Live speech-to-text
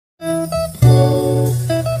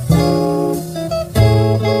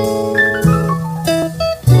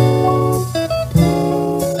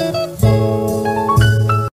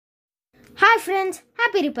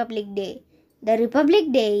Republic Day? The Republic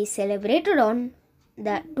Day is celebrated on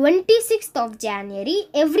the 26th of January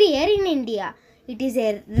every year in India. It is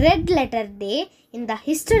a red letter day in the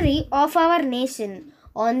history of our nation.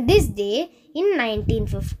 On this day, in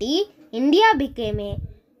 1950, India became a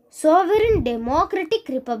sovereign democratic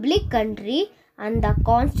republic country and the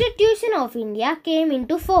Constitution of India came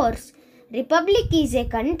into force. Republic is a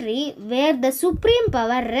country where the supreme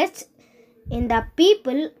power rests in the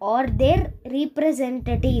people or their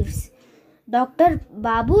representatives. Dr.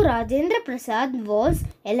 Babu Rajendra Prasad was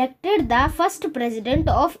elected the first president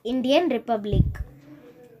of Indian Republic.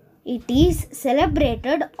 It is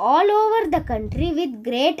celebrated all over the country with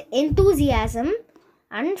great enthusiasm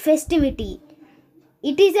and festivity.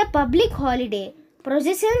 It is a public holiday.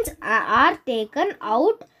 Processions are taken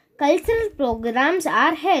out, cultural programs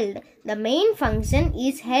are held. The main function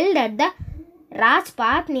is held at the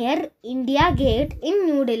Rajpath near India Gate in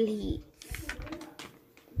New Delhi.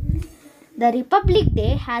 The Republic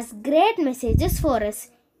Day has great messages for us.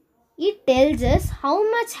 It tells us how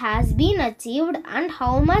much has been achieved and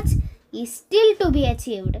how much is still to be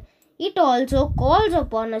achieved. It also calls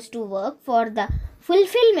upon us to work for the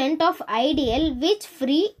fulfillment of ideal which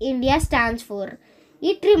free India stands for.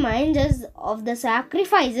 It reminds us of the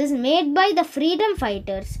sacrifices made by the freedom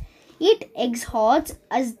fighters. It exhorts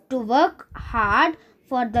us to work hard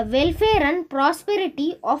for the welfare and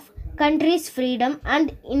prosperity of country's freedom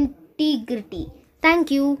and integrity. Thank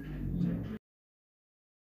you.